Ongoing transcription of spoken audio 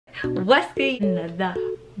What's good? Another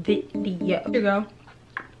video. Here you go.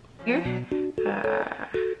 Here.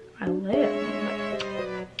 My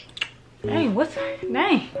lip. Dang, what's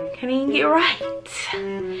dang? Can't even get right.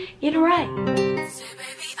 Get it right. Say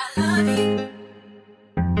baby I love you.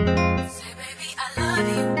 Say baby I love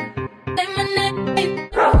you. Say my name, baby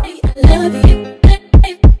I love you.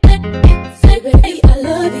 Say baby I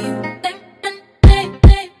love you.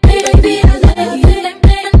 Baby I love you.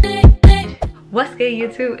 What's good,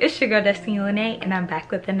 YouTube? It's your girl Destiny Lanay, and I'm back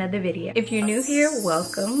with another video. If you're new here,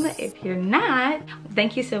 welcome. If you're not,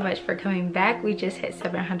 thank you so much for coming back. We just hit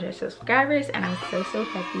 700 subscribers, and I'm so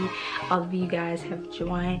happy all of you guys have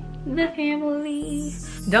joined the family.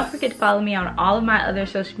 Don't forget to follow me on all of my other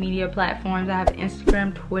social media platforms. I have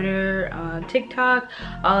Instagram, Twitter, TikTok,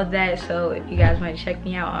 all of that. So if you guys want to check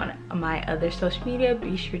me out on my other social media,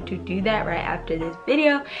 be sure to do that right after this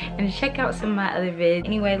video and check out some of my other vids.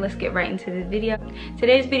 Anyway, let's get right into the video.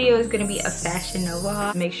 Today's video is going to be a fashion Nova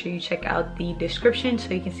haul. Make sure you check out the description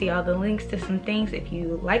so you can see all the links to some things if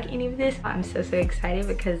you like any of this. I'm so excited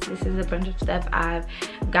because this is a bunch of stuff I've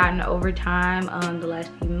gotten over time the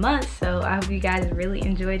last few months. So I hope you guys really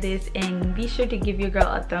enjoy this, and be sure to give your girl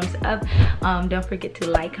a thumbs up. Don't forget to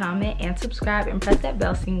like, comment, and subscribe, and press that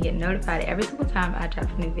bell so you can get notified every single time I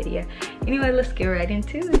drop a new video. Anyway, let's get right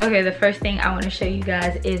into it. Okay, the first thing I want to show you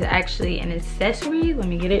guys is actually an accessory. Let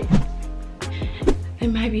me get it. It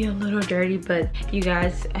might be a little dirty, but you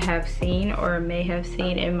guys have seen or may have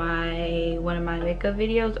seen in one of my makeup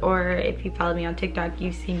videos, or if you follow me on TikTok,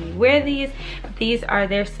 you've seen me wear these. These are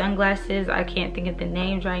their sunglasses. I can't think of the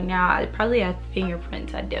names right now. I probably have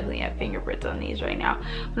fingerprints. I definitely have fingerprints on these right now.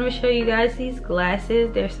 I'm gonna show you guys these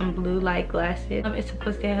glasses. They're some blue light glasses. It's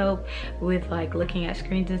supposed to help with like looking at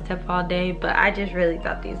screens and stuff all day, but I just really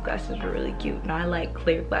thought these glasses were really cute, and I like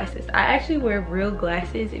clear glasses. I actually wear real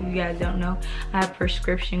glasses. If you guys don't know, I have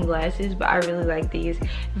prescription glasses, but I really like these.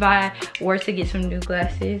 If I were to get some new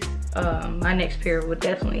glasses, my next pair would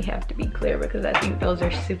definitely have to be clear because I think those are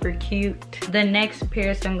super cute. The next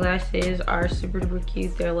pair of sunglasses are super duper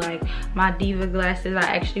cute. They're like my diva glasses.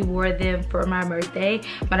 I actually wore them for my birthday,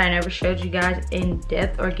 but I never showed you guys in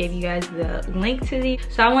depth or gave you guys the link to these,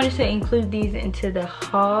 so I wanted to include these into the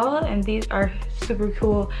haul, and these are super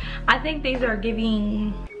cool. I think these are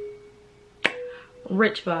giving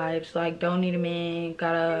rich vibes, like don't need a man,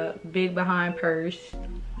 got a big behind purse.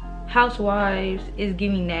 Housewives is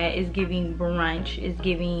giving that, is giving brunch, is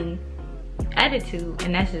giving attitude,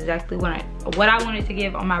 and that's exactly what I wanted to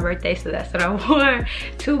give on my birthday, so that's what I wore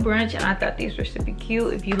to brunch. And I thought these were super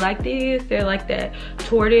cute. If you like these, they're like that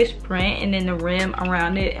tortoise print, and then the rim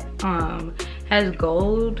around it has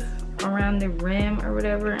gold around the rim or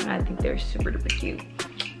whatever, and I think they're super duper cute.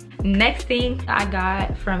 Next thing I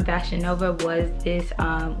got from Fashion Nova was this,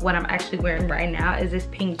 what I'm actually wearing right now is this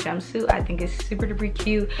pink jumpsuit. I think it's super duper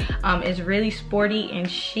cute. It's really sporty and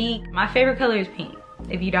chic. My favorite color is pink.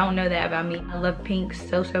 If you don't know that about me, I love pink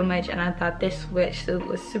so much, and I thought this sweatsuit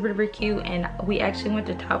was super duper cute. And we actually went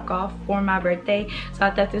to Topgolf for my birthday, so I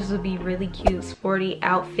thought this would be really cute sporty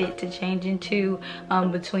outfit to change into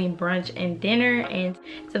between brunch and dinner. And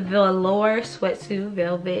it's a velour sweatsuit,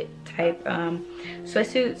 velvet type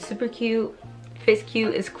sweatsuit, super cute, fits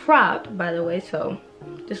cute. It's cropped, by the way, so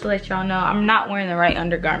just to let y'all know, I'm not wearing the right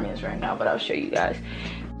undergarments right now, but I'll show you guys.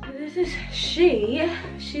 This is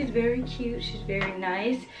she's very cute, she's very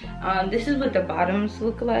nice. This is what the bottoms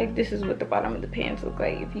look like. This is what the bottom of the pants look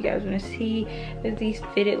like. If you guys want to see, there's these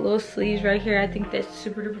fitted little sleeves right here. I think that's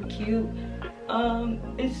super duper cute.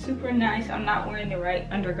 It's super nice. I'm not wearing the right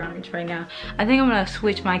undergarments right now. I think I'm gonna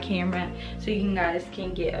switch my camera so you guys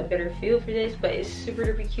can get a better feel for this, but it's super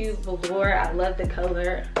duper cute. Velour, I love the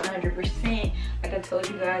color 100%. Like I told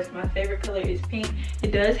you guys, my favorite color is pink.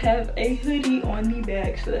 It does have a hoodie on the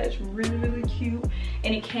back, so that's really cute,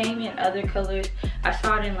 and it came in other colors. I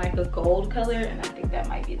saw it in like a gold color, and I think that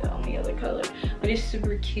might be the only other color, but it's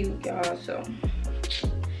super cute, y'all. So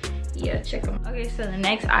yeah, check them. Okay, so the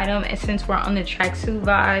next item, and since we're on the tracksuit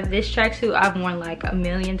vibe, this tracksuit I've worn like a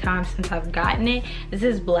million times since I've gotten it. This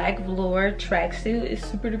is black velour tracksuit. It's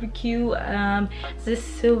super duper cute. It's this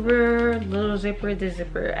silver little zipper. The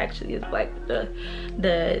zipper actually is black.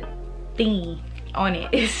 The thingy on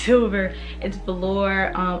it is silver. It's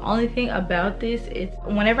velour. Only thing about this is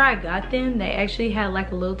whenever I got them, they actually had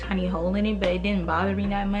like a little tiny hole in it, but it didn't bother me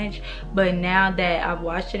that much. But now that I've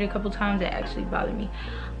washed it a couple times, it actually bothered me.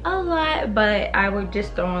 a lot, but I would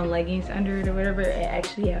just throw on leggings under it or whatever. It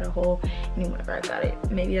actually had a hole and whenever I got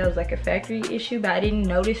it, maybe that was like a factory issue, but I didn't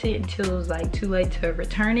notice it until it was like too late to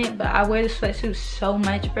return it. But I wear the sweatsuit so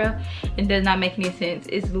much, bro, it does not make any sense.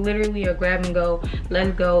 It's literally a grab and go,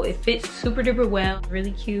 let's go. It fits super duper well,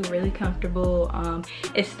 really cute, really comfortable.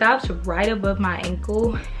 It stops right above my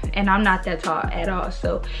ankle, and I'm not that tall at all,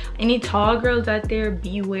 so any tall girls out there,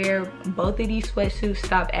 beware. Both of these sweatsuits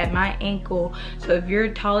stop at my ankle, so if you're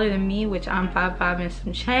taller than me, which I'm 5'5" and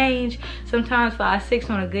some change, sometimes 5'6"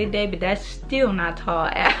 on a good day, but that's still not tall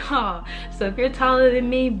at all. So if you're taller than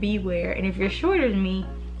me, beware. And if you're shorter than me,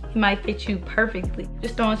 it might fit you perfectly.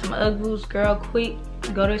 Just throwing some Uggs, girl, quick.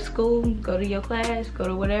 Go to school, go to your class, go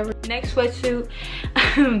to whatever. Next sweatsuit,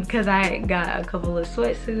 because I got a couple of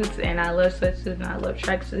sweatsuits and I love sweatsuits and I love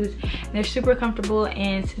tracksuits. They're super comfortable,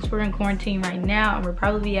 and since we're in quarantine right now and we're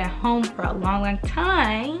probably at home for a long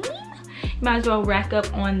time, you might as well rack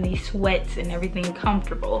up on the sweats and everything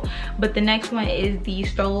comfortable. But the next one is the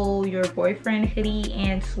Stole Your Boyfriend hoodie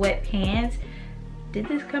and sweatpants. Did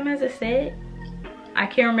this come as a set? I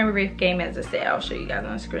can't remember if it came as a set. I'll show you guys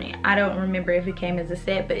on the screen. I don't remember if it came as a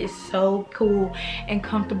set, but it's so cool and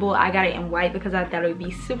comfortable. I got it in white because I thought it would be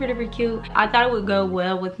super duper cute. I thought it would go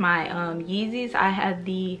well with my Yeezys. I have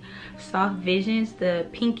the Soft Visions, the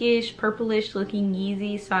pinkish, purplish looking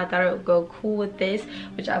Yeezys, so I thought it would go cool with this,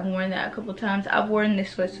 which I've worn that a couple times. I've worn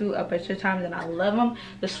this sweatsuit a bunch of times and I love them.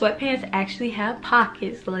 The sweatpants actually have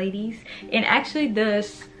pockets, ladies, and actually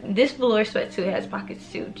this velour sweatsuit has pockets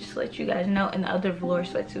too, just to let you guys know, and the other velour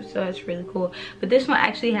sweatsuit, so that's really cool. But this one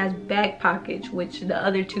actually has back pockets, which the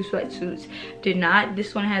other two sweatsuits did not.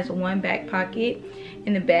 This one has one back pocket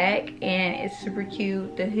in the back and it's super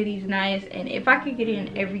cute. The hoodie's nice, and if I could get it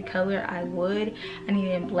in every color, I would. I need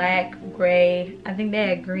it in black, gray, I think they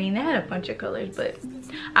had green, they had a bunch of colors, but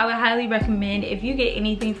I would highly recommend, if you get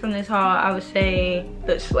anything from this haul, I would say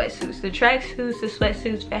the sweatsuits, the tracksuits, the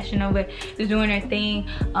sweatsuits. Fashion Nova is doing their thing.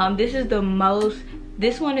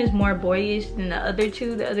 This one is more boyish than the other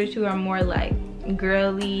two. The other two are more like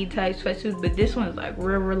girly type sweatsuits, but this one is like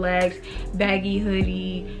real relaxed, baggy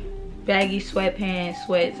hoodie, baggy sweatpants,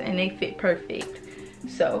 sweats, and they fit perfect.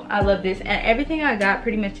 So I love this, and everything I got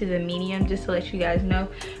pretty much is a medium, just to let you guys know.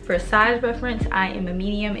 For size reference, I am a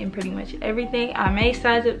medium in pretty much everything. I may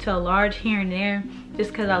size up to a large here and there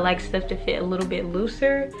just because I like stuff to fit a little bit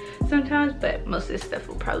looser sometimes, but most of this stuff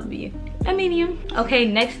will probably be a medium. Okay,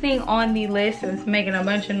 next thing on the list, and it's making a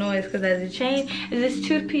bunch of noise because there's a chain, is this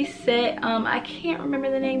two-piece set. I can't remember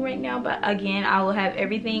the name right now, but again, I will have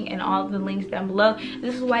everything and all of the links down below.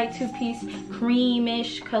 This is white two-piece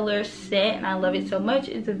creamish color set, and I love it so much.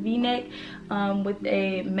 It's a v-neck with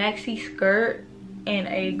a maxi skirt and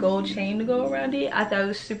a gold chain to go around it. I thought it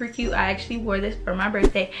was super cute. I actually wore this for my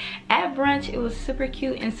birthday at brunch. It was super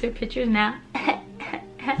cute. Insert pictures now.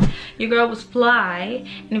 Your girl was fly,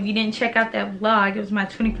 and if you didn't check out that vlog, it was my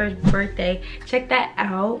 21st birthday, check that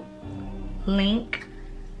out. Link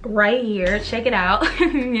right here, check it out.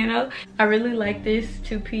 You know, I really like this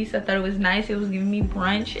two-piece. I thought it was nice. It was giving me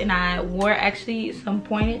brunch, and I wore actually some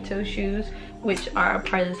pointed toe shoes, which are a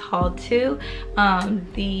part of this haul too.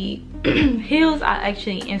 The heels, I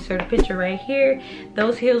actually insert a picture right here.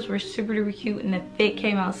 Those heels were super duper cute, and the fit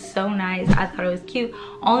came out so nice. I thought it was cute.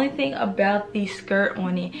 Only thing about the skirt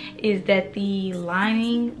on it is that the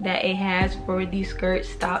lining that it has for the skirt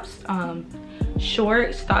stops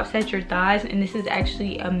short, stops at your thighs, and this is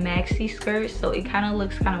actually a maxi skirt, so it kind of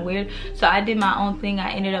looks kind of weird. So I did my own thing.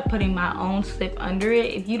 I ended up putting my own slip under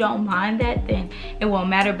it. If you don't mind that, then it won't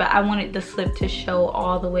matter, but I wanted the slip to show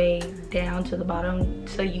all the way down to the bottom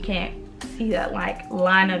so you can't see that like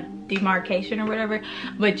line of demarcation or whatever.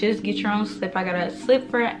 But just get your own slip. I got a slip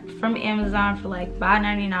from Amazon for like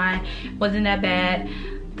 $5.99. Wasn't that bad.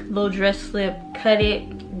 Little dress slip, cut it,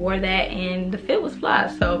 wore that, and the fit was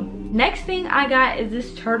fly. So next thing I got is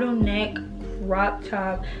this turtleneck crop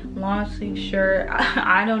top long sleeve shirt.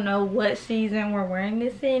 I don't know what season we're wearing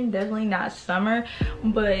this in, definitely not summer,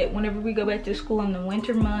 but whenever we go back to school in the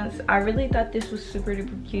winter months, I really thought this was super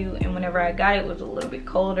duper cute, and whenever I got it, it was a little bit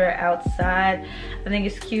colder outside. I think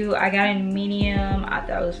it's cute. I got it in medium. I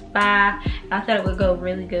thought it was fire. I thought it would go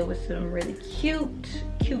really good with some really cute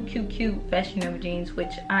Fashion Nova jeans,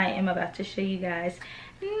 which I am about to show you guys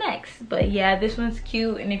next. But yeah, this one's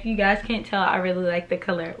cute, and if you guys can't tell, I really like the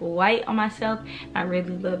color white on myself. I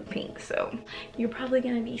really love pink, so you're probably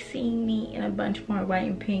gonna be seeing me in a bunch more white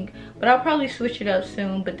and pink, but I'll probably switch it up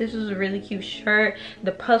soon. But this is a really cute shirt.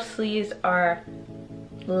 The puff sleeves are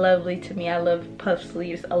lovely to me. I love puff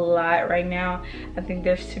sleeves a lot right now. I think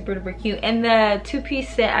they're super duper cute. And the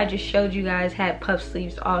two-piece set I just showed you guys had puff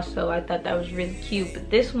sleeves also. I thought that was really cute. But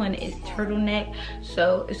this one is turtleneck,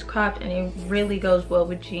 so it's cropped and it really goes well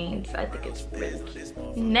with jeans. I think it's really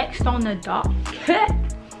cute. Next on the docket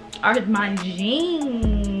are my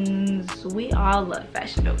jeans. We all love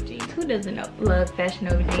Fashion Nova jeans. Who doesn't love Fashion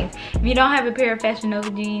Nova jeans? If you don't have a pair of Fashion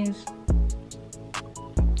Nova jeans,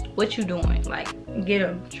 what you doing? Like, get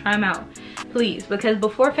them, try them out, please. Because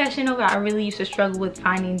before Fashion Nova, I really used to struggle with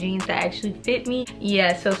finding jeans that actually fit me.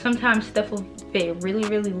 Yeah, so sometimes stuff will fit really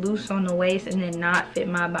loose on the waist and then not fit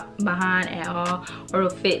my behind at all, or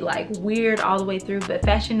it'll fit like weird all the way through. But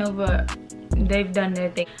Fashion Nova, they've done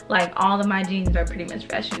their thing. Like, all of my jeans are pretty much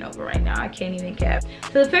Fashion Nova right now. I can't even cap.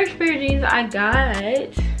 So the first pair of jeans I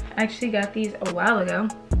actually got these a while ago.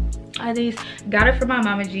 I got it for my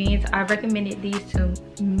mama jeans. I recommended these to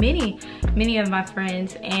many of my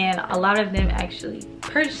friends, and a lot of them actually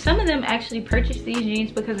some of them actually purchased these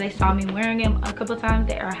jeans because they saw me wearing them a couple times.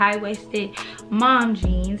 They are high-waisted mom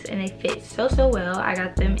jeans and they fit so well. I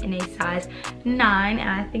got them in a size 9 and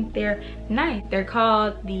I think they're nice. They're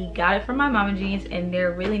called the Got It From My Mama jeans and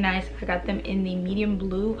they're really nice. I got them in the medium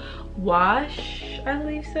blue wash, I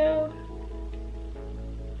believe so.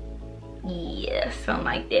 Yeah, something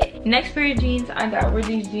like that. Next pair of jeans I got were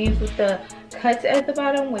these jeans with the cuts at the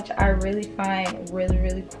bottom, which I really find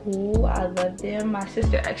really cool. I love them. My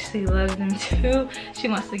sister actually loves them too. She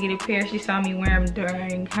wants to get a pair. She saw me wear them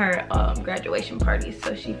during her graduation party,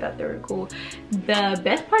 so she thought they were cool. The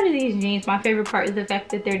best part of these jeans, my favorite part, is the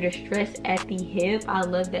fact that they're distressed at the hip. I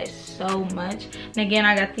love that so much. And again,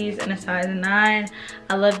 I got these in a size 9.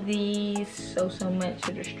 I love these so much.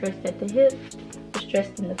 They're distressed at the hip,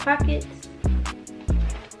 distressed in the pockets,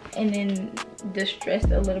 and then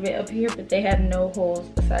distressed a little bit up here, but they have no holes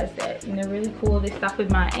besides that, and they're really cool. They stop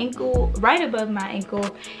at my ankle, right above my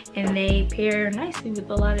ankle, and they pair nicely with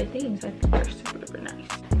a lot of things. I think they're super nice.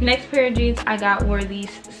 Next pair of jeans I got were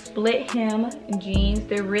these split hem jeans.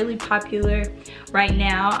 They're really popular right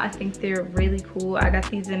now. I think they're really cool. I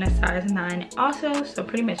got these in a size 9 also, so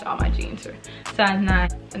pretty much all my jeans are size 9.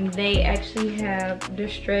 And they actually have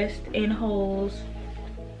distressed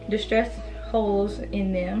holes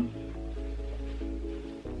in them.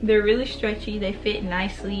 They're really stretchy, they fit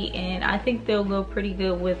nicely, and I think they'll go pretty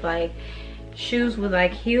good with like shoes with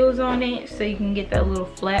like heels on it, so you can get that little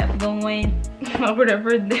flap going or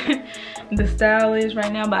whatever the style is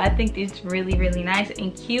right now. But I think it's really nice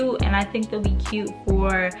and cute, and I think they'll be cute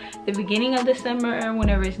for the beginning of the summer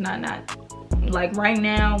whenever it's not like right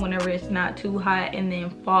now, whenever it's not too hot, and then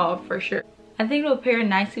fall for sure. I think it'll pair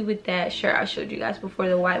nicely with that shirt I showed you guys before,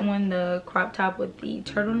 the white one, the crop top with the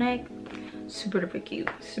turtleneck. Super duper cute,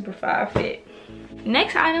 super fire fit.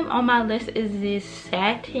 Next item on my list is this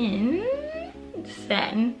satin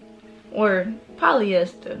or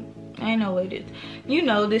polyester, I know what it is. You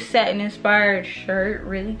know, this satin inspired shirt,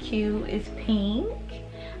 really cute. It's pink.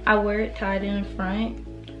 I wear it tied in the front.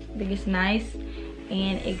 I think it's nice,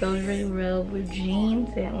 and it goes really well with jeans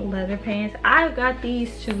and leather pants. I got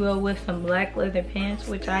these to go with some black leather pants,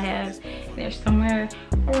 which I have, and they're somewhere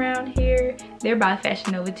around here. They're by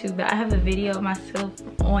Fashion Nova too, but I have a video of myself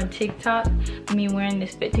on TikTok, me wearing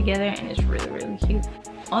this fit together, and it's really cute.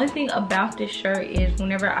 Only thing about this shirt is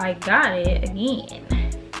whenever I got it, again,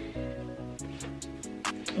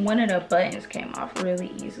 one of the buttons came off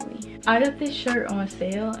really easily. I got this shirt on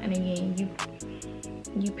sale, and again,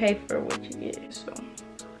 you pay for what you get. So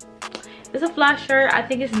it's a fly shirt. I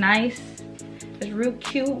think it's nice. It's real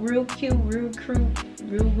cute, real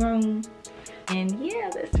grown. And yeah,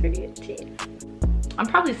 that's pretty it. I'm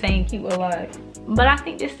probably saying cute a lot, but I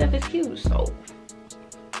think this stuff is cute, so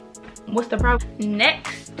what's the problem?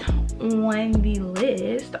 Next on the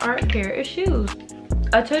list are a pair of shoes.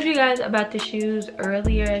 I told you guys about the shoes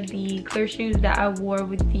earlier, the clear shoes that I wore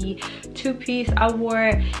with the two-piece. I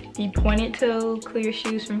wore the pointed toe clear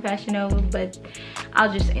shoes from Fashion Nova, but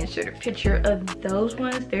I'll just insert a picture of those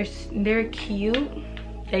ones. They're cute.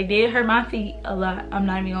 They did hurt my feet a lot. I'm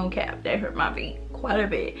not even gonna cap, they hurt my feet quite a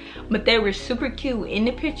bit, but they were super cute in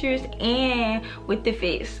the pictures and with the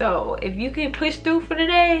fit. So if you can push through for the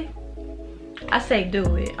day, I say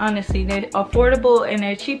do it. Honestly, they're affordable and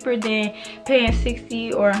they're cheaper than paying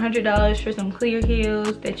 $60 or $100 for some clear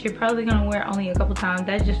heels that you're probably gonna wear only a couple times.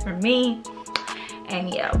 That's just for me.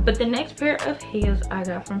 And yeah, but the next pair of heels I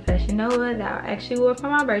got from Fashion Nova that I actually wore for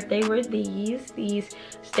my birthday were these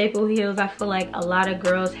staple heels. I feel like a lot of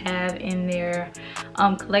girls have in their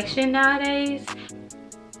collection nowadays.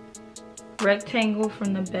 rectangle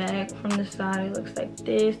from the back. From the side it looks like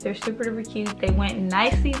this. They're super duper cute. They went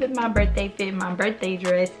nicely with my birthday fit, my birthday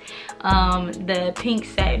dress, the pink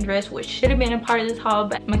satin dress, which should have been a part of this haul,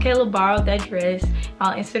 but Michaela borrowed that dress.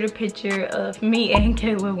 I'll insert a picture of me and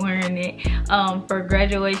Kayla wearing it for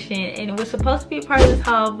graduation, and it was supposed to be a part of this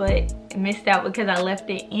haul, but it missed out because I left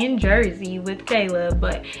it in Jersey with Kayla.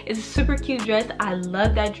 But it's a super cute dress. I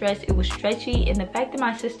love that dress. It was stretchy, and the fact that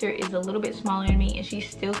my sister is a little bit smaller than me and she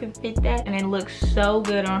still can fit that, and it looks so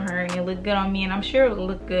good on her, and it looked good on me, and I'm sure it will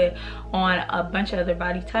look good on a bunch of other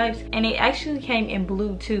body types. And it actually came in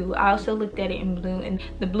blue too. I also looked at it in blue, and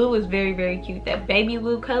the blue was very, very cute. That baby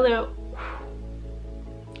blue color,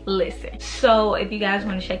 listen. So if you guys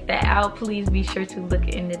want to check that out, please be sure to look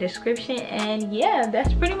in the description. And yeah,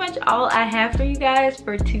 that's pretty much all I have for you guys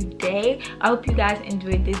for today. I hope you guys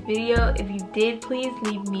enjoyed this video. If you did, please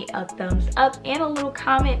leave me a thumbs up and a little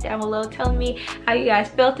comment down below telling me how you guys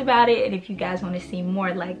felt about it, and if you guys want to see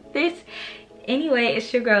more like this. Anyway,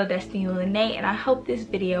 it's your girl Destiny Lanay, and I hope this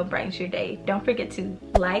video brightens your day. Don't forget to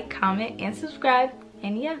like, comment, and subscribe.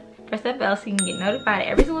 And yeah, press that bell so you can get notified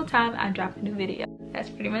every single time I drop a new video. That's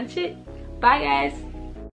pretty much it. Bye guys.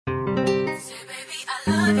 Say, baby,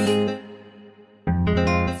 I love you.